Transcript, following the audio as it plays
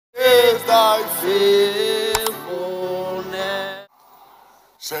thy faithfulness.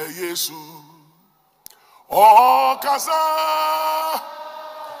 Say Jesus. Oh, Kasa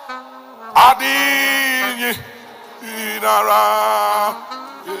Adini Inara.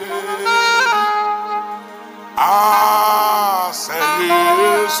 Say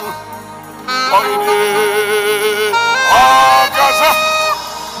Jesus. Oh, Kasa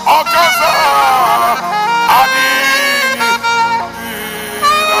Adini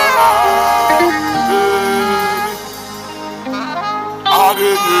Inara.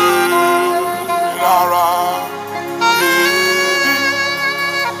 Adini Inara.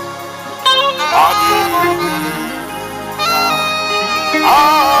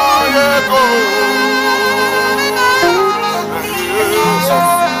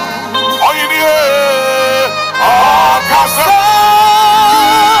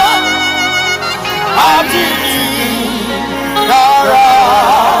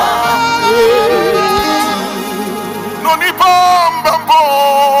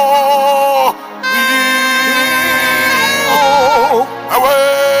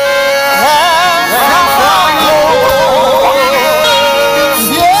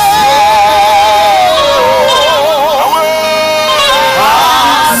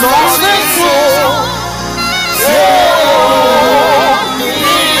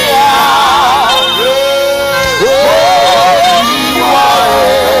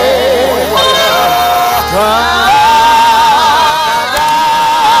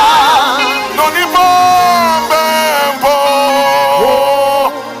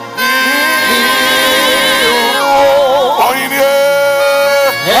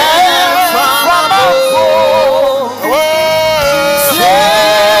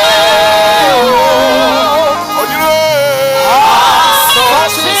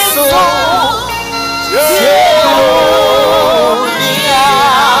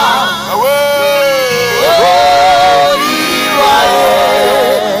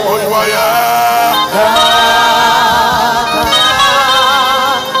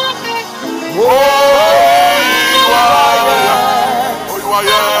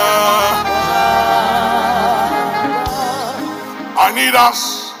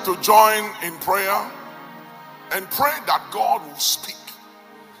 To join in prayer and pray that God will speak.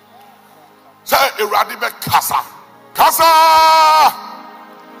 Say Eradibe Kasa Kasa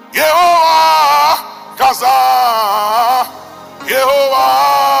Yehovah Kasa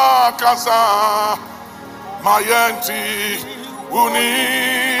Yehovah Kasa Mayenti Uni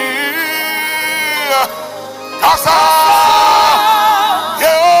Kasa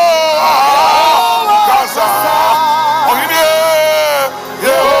Yehovah Kasa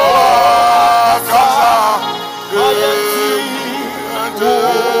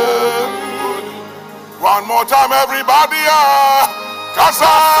one more time, everybody. Kasa,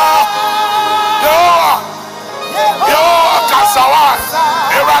 yo, Kasa,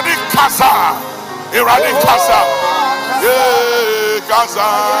 Eradi Kasa, Eradi Kasa, yeah, Kasa.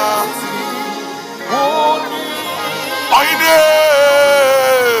 Oine,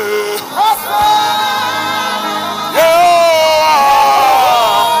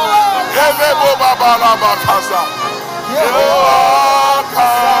 yeah,Ebo Baba Laba Kasa, yeah,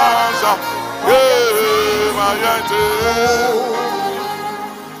 Kasa.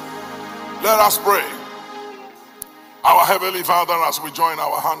 Let us pray. Our Heavenly Father, as we join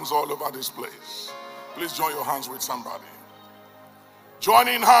our hands all over this place, please join your hands with somebody.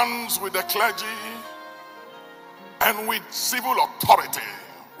 Joining hands with the clergy and with civil authority,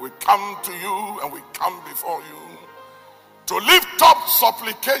 we come to you and we come before you to lift up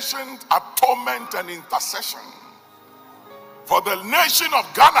supplication, atonement, and intercession for the nation of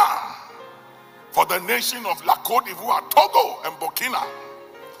Ghana, for the nation of La Côte d'Ivoire, Togo, and Burkina,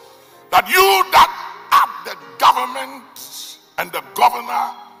 that you that are the government and the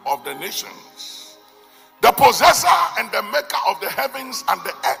governor of the nations, the possessor and the maker of the heavens and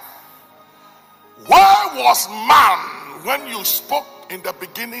the earth, where was man when you spoke in the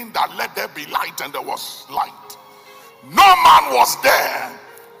beginning that let there be light, and there was light? No man was there,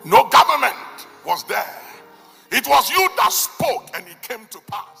 no government was there. It was you that spoke and it came to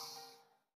pass.